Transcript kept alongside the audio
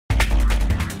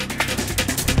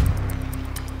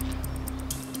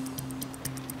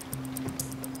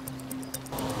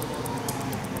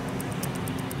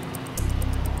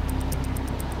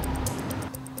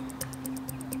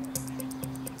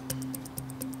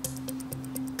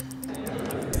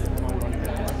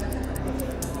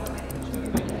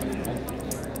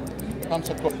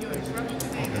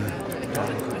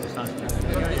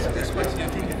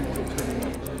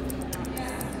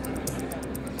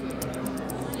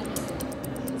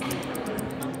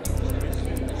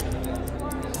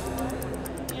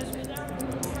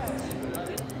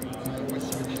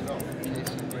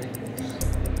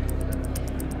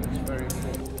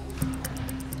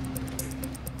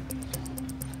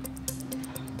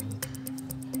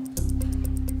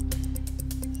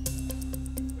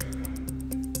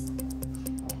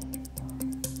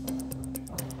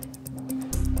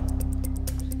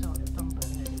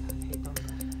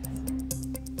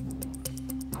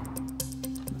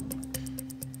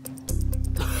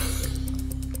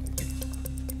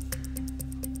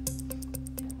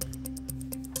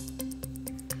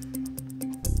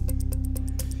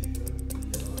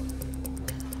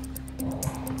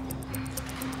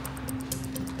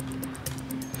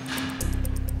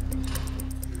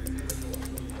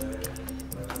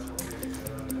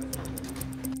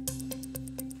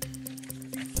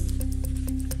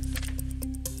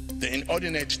The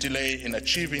inordinate delay in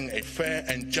achieving a fair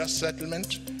and just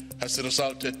settlement has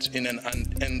resulted in an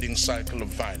unending cycle of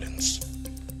violence.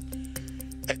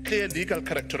 A clear legal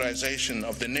characterization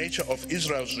of the nature of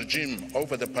Israel's regime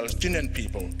over the Palestinian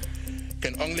people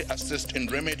can only assist in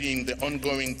remedying the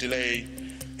ongoing delay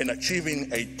in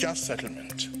achieving a just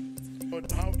settlement.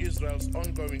 But how Israel's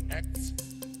ongoing acts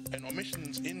and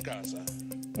omissions in Gaza,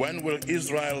 when will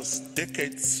Israel's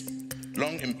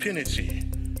decades-long impunity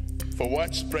for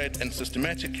widespread and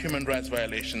systematic human rights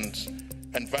violations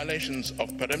and violations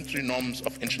of peremptory norms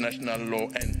of international law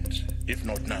end, if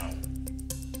not now?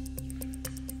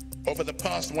 Over the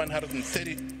past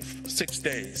 136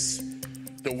 days,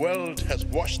 the world has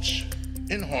watched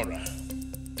in horror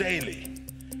daily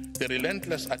the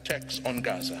relentless attacks on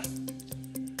Gaza,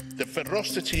 the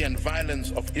ferocity and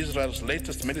violence of Israel's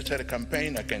latest military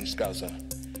campaign against Gaza,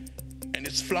 and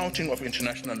its flouting of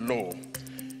international law,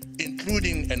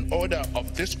 including an order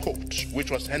of this court, which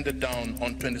was handed down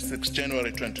on 26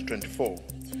 January 2024,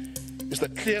 is the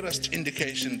clearest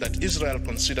indication that Israel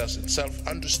considers itself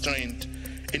unrestrained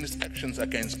in its actions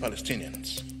against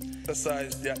Palestinians,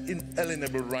 exercise their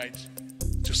inalienable right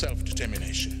to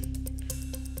self-determination.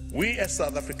 We as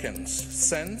South Africans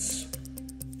sense,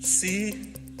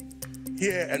 see,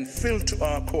 hear and feel to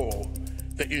our core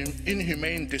the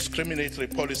inhumane discriminatory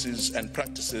policies and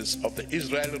practices of the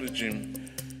Israeli regime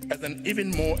as an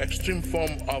even more extreme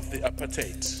form of the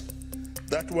apartheid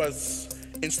that was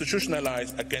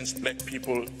institutionalized against black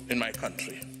people in my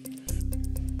country.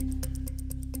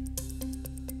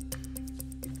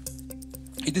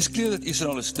 It is clear that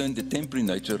Israel has turned the temporary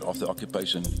nature of the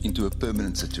occupation into a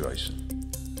permanent situation,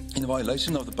 in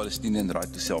violation of the Palestinian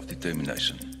right to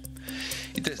self-determination.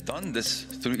 It has done this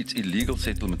through its illegal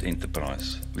settlement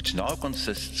enterprise, which now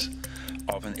consists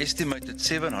of an estimated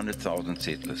 700,000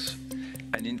 settlers,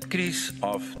 an increase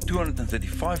of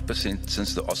 235%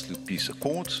 since the Oslo Peace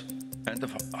Accords, and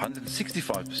of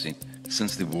 165%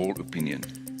 since the War Opinion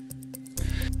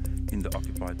in the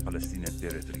occupied Palestinian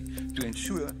territory, to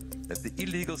ensure that the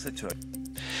illegal situation.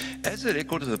 As the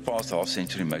record of the past half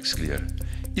century makes clear,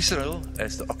 Israel,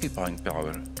 as the occupying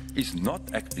power, is not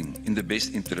acting in the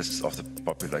best interests of the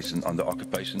population under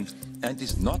occupation and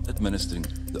is not administering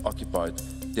the occupied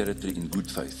territory in good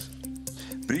faith,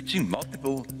 breaching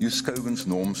multiple jus cogens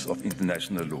norms of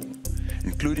international law,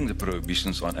 including the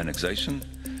prohibitions on annexation,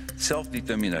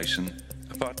 self-determination,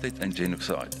 apartheid and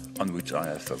genocide, on which I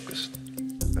have focused.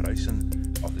 The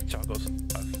liberation of the Chagos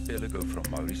archipelago from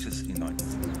Mauritius in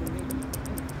 1960.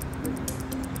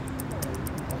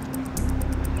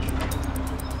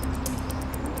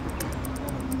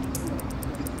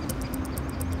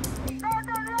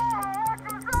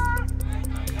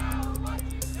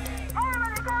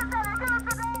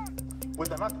 With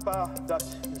the Nakba that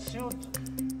ensued,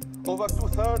 over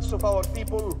 2/3 of our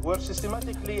people were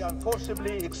systematically and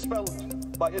forcibly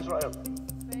expelled by Israel.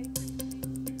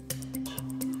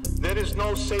 There is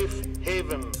no safe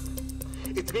haven.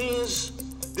 It means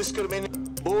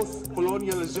discrimination, both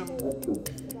colonialism.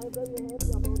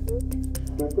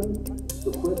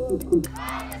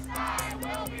 Palestine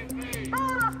will be free!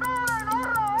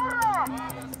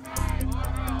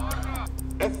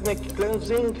 Ethnic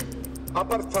cleansing,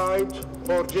 apartheid,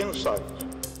 or genocide.